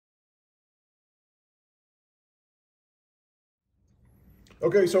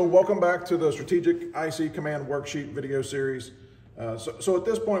Okay, so welcome back to the Strategic IC Command Worksheet video series. So at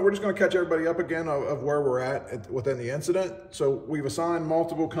this point, we're just going to catch everybody up again of where we're at within the incident. So we've assigned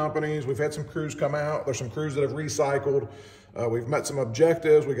multiple companies. We've had some crews come out. There's some crews that have recycled. We've met some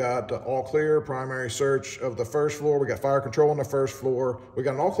objectives. We got all clear, primary search of the first floor. We got fire control on the first floor. We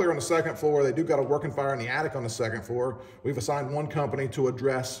got an all clear on the second floor. They do got a working fire in the attic on the second floor. We've assigned one company to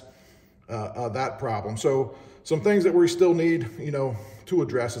address that problem. So some things that we still need, to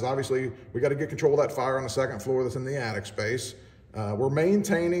address is obviously we got to get control of that fire on the second floor that's in the attic space. We're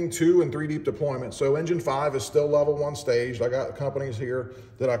maintaining 2 and 3 deep deployment. So engine 5 is still level 1 staged. I got companies here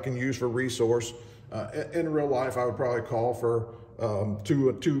that I can use for resource. In real life, I would probably call for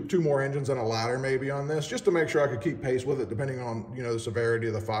two more engines and a ladder maybe on this, just to make sure I could keep pace with it, depending on, the severity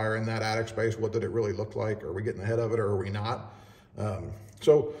of the fire in that attic space. What did it really look like? Are we getting ahead of it or are we not?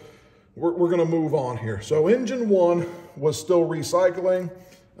 So we're going to move on here. So engine 1 was still recycling.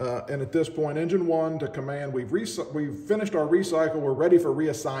 And at this point, engine 1 to command, we've finished our recycle. We're ready for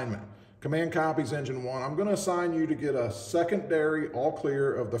reassignment. Command copies engine 1. I'm going to assign you to get a secondary all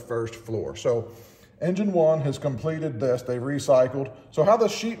clear of the first floor. So engine 1 has completed this. They've recycled. So how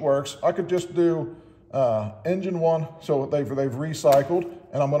this sheet works, I could just do engine 1. So they've recycled,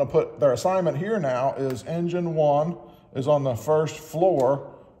 and I'm going to put their assignment here now is engine 1 is on the first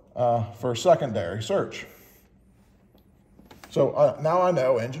floor for secondary search. So now I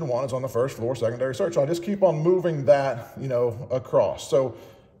know engine 1 is on the first floor, secondary search. So I just keep on moving that, across. So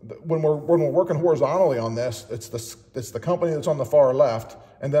when we're working horizontally on this, it's the company that's on the far left,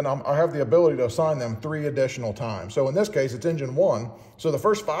 and then I have the ability to assign them 3 additional times. So in this case, it's engine 1. So the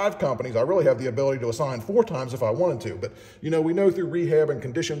first 5 companies, I really have the ability to assign 4 times if I wanted to. But we know through rehab and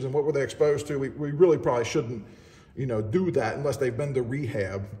conditions and what were they exposed to, we really probably shouldn't do that unless they've been to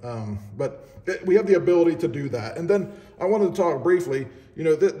rehab. But we have the ability to do that. And then I wanted to talk briefly,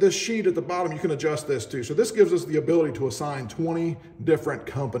 this sheet at the bottom, you can adjust this too. So this gives us the ability to assign 20 different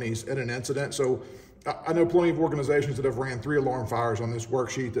companies at an incident. So I know plenty of organizations that have ran 3 alarm fires on this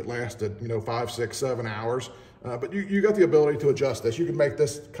worksheet that lasted, 5, 6, 7 hours. But you got the ability to adjust this. You can make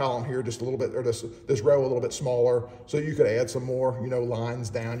this column here just a little bit, or this row a little bit smaller, so you could add some more, lines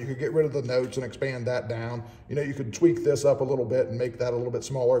down. You could get rid of the notes and expand that down. You could tweak this up a little bit and make that a little bit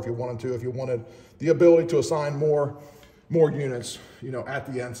smaller if you wanted to, if you wanted the ability to assign more units,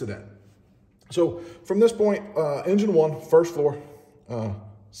 at the incident. So from this point, engine 1, first floor,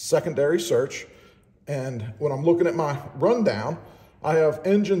 secondary search. And when I'm looking at my rundown, I have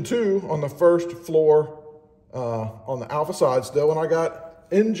engine 2 on the first floor, on the alpha side still, and I got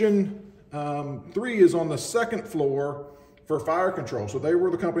engine 3 is on the second floor for fire control. So they were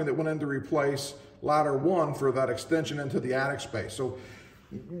the company that went in to replace ladder 1 for that extension into the attic space. So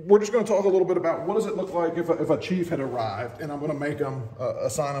we're just going to talk a little bit about what does it look like if a chief had arrived, and I'm going to make them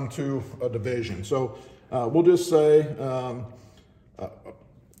assign them to a division. So we'll just say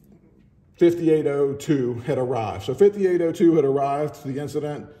 5802 had arrived. So 5802 had arrived to the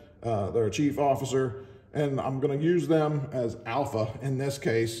incident. They're a chief officer, and I'm going to use them as alpha in this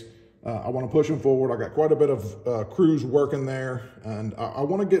case. I want to push them forward. I got quite a bit of crews working there, and I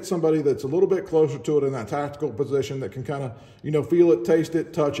want to get somebody that's a little bit closer to it in that tactical position that can kind of, feel it, taste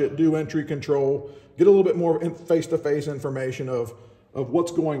it, touch it, do entry control, get a little bit more face-to-face information of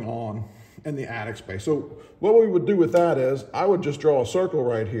what's going on in the attic space. So what we would do with that is I would just draw a circle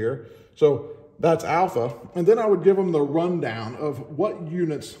right here. So that's alpha, and then I would give them the rundown of what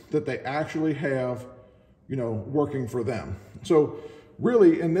units that they actually have, working for them. So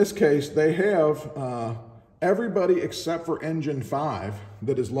really, in this case, they have everybody except for engine 5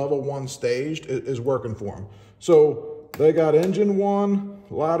 that is level 1 staged is working for them. So they got engine 1,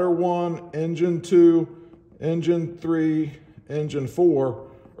 ladder 1, engine 2, engine 3, engine 4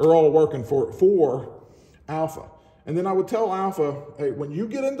 are all working for alpha. And then I would tell alpha, hey, when you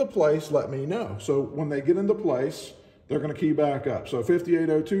get into place, let me know. So when they get into place, they're going to key back up. So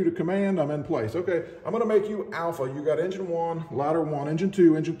 5802 to command, I'm in place. Okay, I'm going to make you alpha. You got engine 1, ladder 1, engine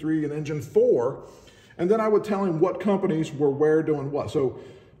 2, engine 3, and engine 4. And then I would tell him what companies were where doing what. So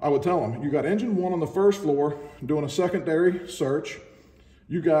I would tell him, you got engine 1 on the first floor doing a secondary search.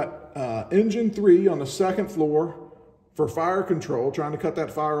 You got engine 3 on the second floor for fire control, trying to cut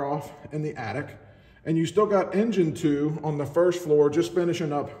that fire off in the attic. And you still got engine 2 on the first floor, just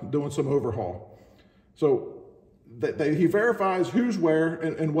finishing up doing some overhaul. So he verifies who's where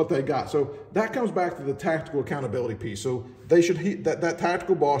and what they got. So that comes back to the tactical accountability piece. So that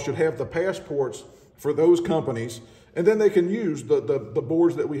tactical boss should have the passports for those companies And then they can use the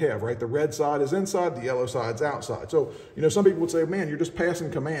boards that we have, right? The red side is inside, the yellow side's outside. So, some people would say, man, you're just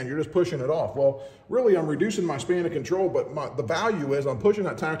passing command, you're just pushing it off. Well, really, I'm reducing my span of control, but the value is I'm pushing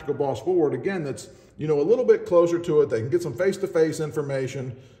that tactical boss forward. Again, that's, a little bit closer to it. They can get some face-to-face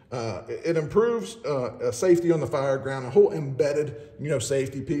information. It improves safety on the fire ground, a whole embedded,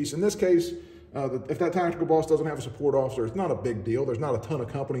 safety piece. In this case, if that tactical boss doesn't have a support officer, it's not a big deal. There's not a ton of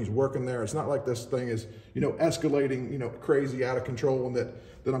companies working there. It's not like this thing is, escalating, crazy out of control, and that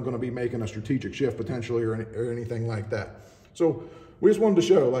I'm going to be making a strategic shift potentially or anything like that. So we just wanted to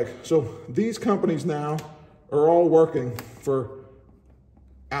show, so these companies now are all working for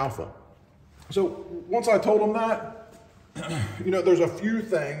Alpha. So once I told them that, there's a few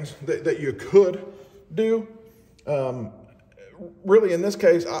things that you could do. Really, in this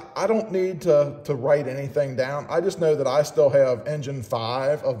case, I don't need to write anything down. I just know that I still have engine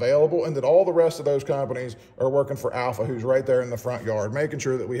 5 available, and that all the rest of those companies are working for Alpha, who's right there in the front yard, making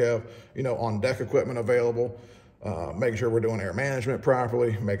sure that we have, on-deck equipment available, making sure we're doing air management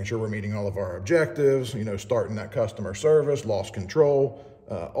properly, making sure we're meeting all of our objectives, starting that customer service, loss control,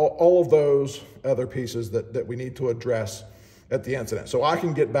 all of those other pieces that we need to address at the incident. So I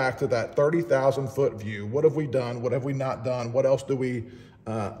can get back to that 30,000 foot view. What have we done? What have we not done? What else do we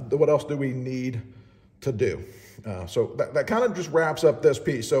need to do? So that kind of just wraps up this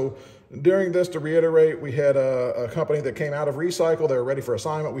piece. So during this, to reiterate, we had a company that came out of recycle. They were ready for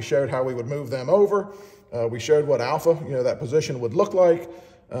assignment. We showed how we would move them over. We showed what Alpha, that position would look like.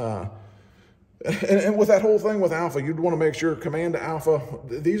 And with that whole thing with Alpha, you'd want to make sure command to Alpha,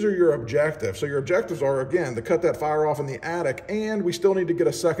 these are your objectives. So your objectives are, again, to cut that fire off in the attic, and we still need to get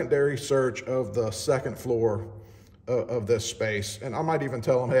a secondary search of the second floor of this space. And I might even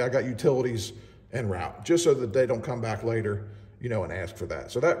tell them, hey, I got utilities en route, just so that they don't come back later, and ask for that.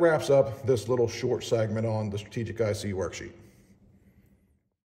 So that wraps up this little short segment on the Strategic IC worksheet.